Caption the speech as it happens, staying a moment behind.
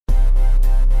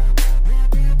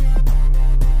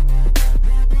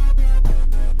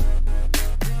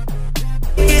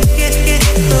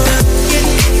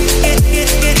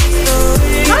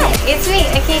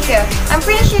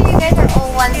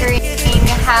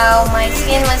how my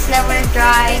skin was never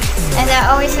dry and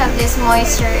I always have this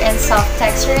moisture and soft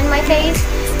texture in my face.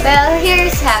 Well,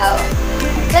 here's how.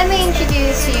 Let me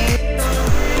introduce you.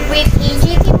 With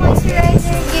EGT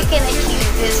Moisturizer, you can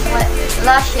achieve this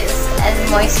luscious and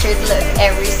moistured look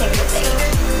every single day.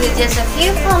 With just a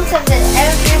few pumps of it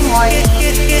every morning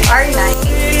or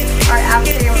night or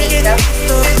after makeup,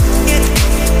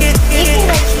 you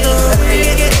can achieve a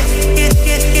great look.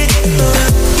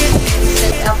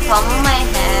 Just a palm of my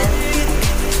hand,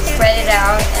 spread it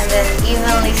out, and then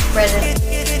evenly spread it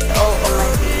all on my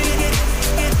face.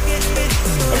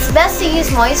 It's best to use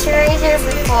moisturizer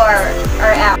before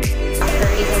or after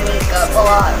using makeup a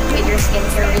lot with your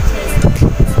skincare routine.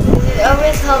 It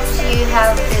always helps you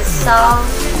have this soft,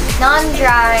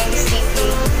 non-dry, sticky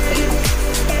face.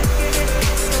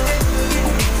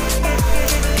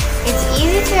 It's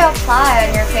easy to apply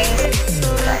on your face.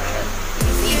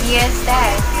 It's easy as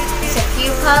that. Just a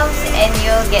few pumps and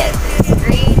you'll get this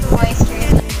great moisture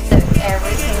look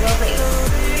every single day.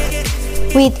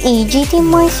 With EGT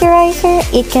Moisturizer,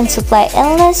 it can supply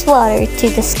endless water to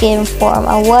the skin, form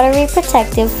a watery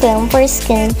protective film for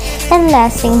skin and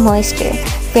lasting moisture,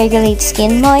 regulate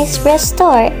skin moist,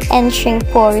 restore, and shrink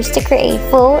pores to create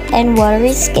full and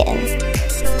watery skin.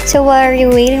 So what are you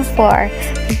waiting for?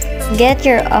 Get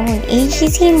your own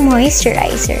EGT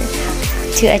Moisturizer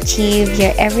to achieve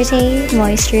your everyday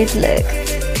moistured look.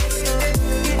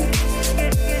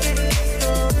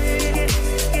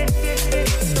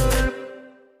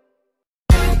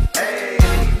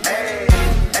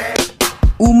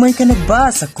 Umay ka na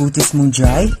ba sa kutis mong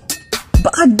dry?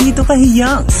 Baka dito ka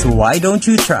hiyang, so why don't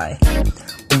you try?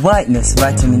 Whiteness,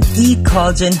 Vitamin E,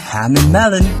 Collagen, Ham and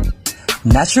Melon.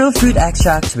 Natural fruit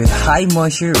extract with high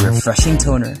moisture, refreshing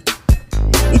toner.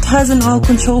 It has an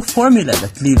all-control formula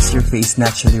that leaves your face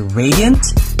naturally radiant,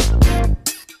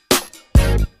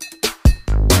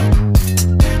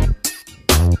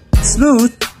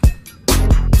 smooth,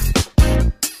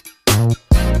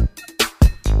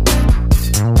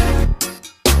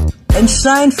 and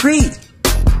shine-free.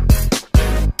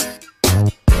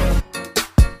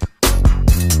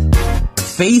 A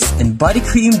face and body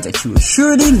cream that you will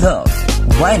surely love.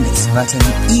 Whiteness,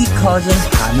 Vitamin E, Collagen,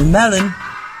 Ham and Melon.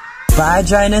 Bye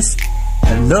dryness,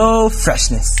 hello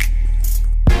freshness.